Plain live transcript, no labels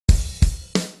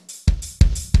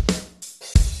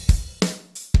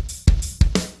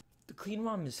Clean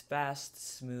Rom is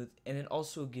fast, smooth, and it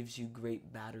also gives you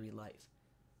great battery life.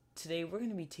 Today we're going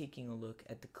to be taking a look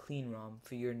at the Clean Rom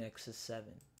for your Nexus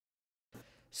 7.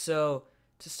 So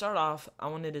to start off, I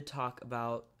wanted to talk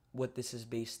about what this is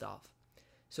based off.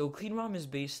 So Clean Rom is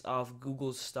based off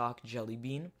Google's stock Jelly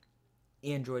Bean,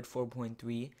 Android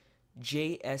 4.3,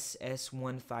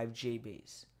 JSS15J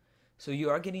base. So you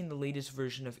are getting the latest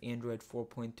version of Android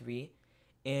 4.3,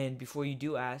 and before you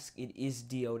do ask, it is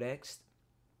deodexed,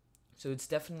 so it's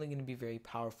definitely going to be very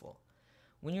powerful.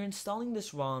 When you're installing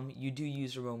this ROM, you do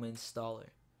use a Roma installer.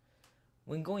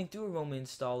 When going through a Roma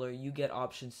installer, you get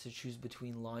options to choose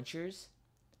between launchers,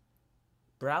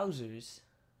 browsers.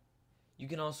 You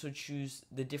can also choose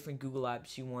the different Google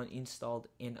apps you want installed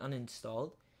and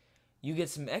uninstalled. You get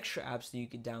some extra apps that you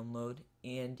can download,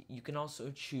 and you can also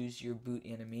choose your boot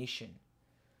animation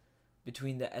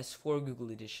between the S4 Google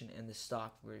Edition and the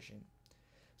stock version.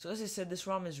 So as I said, this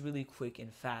ROM is really quick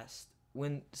and fast.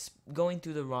 When going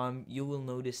through the ROM, you will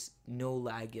notice no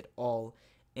lag at all,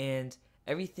 and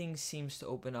everything seems to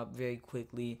open up very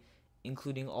quickly,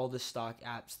 including all the stock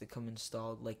apps that come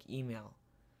installed like email.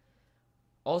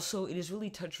 Also, it is really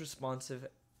touch responsive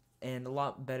and a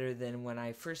lot better than when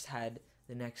I first had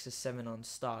the Nexus 7 on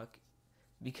stock,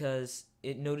 because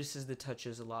it notices the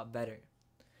touches a lot better.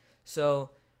 So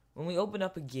when we open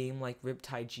up a game like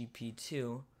Riptide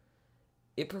GP2,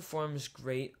 it performs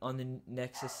great on the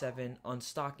Nexus 7 on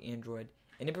stock Android,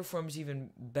 and it performs even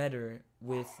better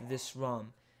with this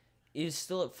ROM. It is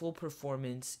still at full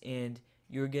performance, and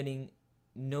you're getting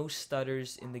no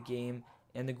stutters in the game,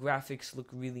 and the graphics look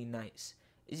really nice.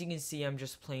 As you can see, I'm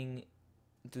just playing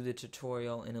through the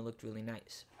tutorial, and it looked really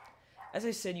nice. As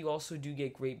I said, you also do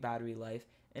get great battery life,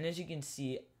 and as you can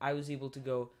see, I was able to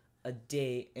go a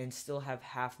day and still have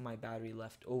half my battery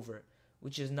left over,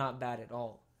 which is not bad at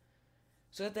all.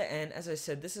 So at the end, as I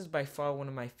said, this is by far one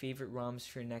of my favorite ROMs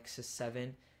for Nexus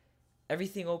 7.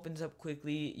 Everything opens up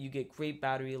quickly, you get great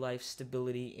battery life,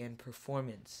 stability, and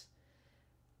performance.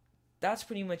 That's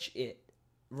pretty much it.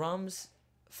 ROMs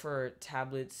for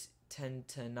tablets tend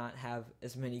to not have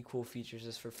as many cool features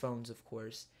as for phones, of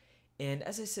course. And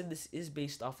as I said, this is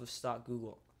based off of stock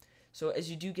Google. So as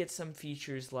you do get some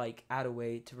features like add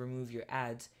away to remove your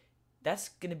ads, that's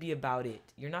going to be about it.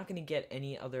 You're not going to get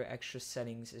any other extra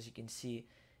settings, as you can see.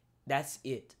 That's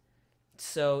it.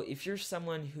 So if you're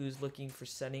someone who's looking for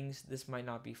settings, this might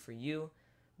not be for you,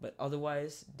 but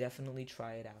otherwise, definitely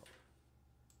try it out.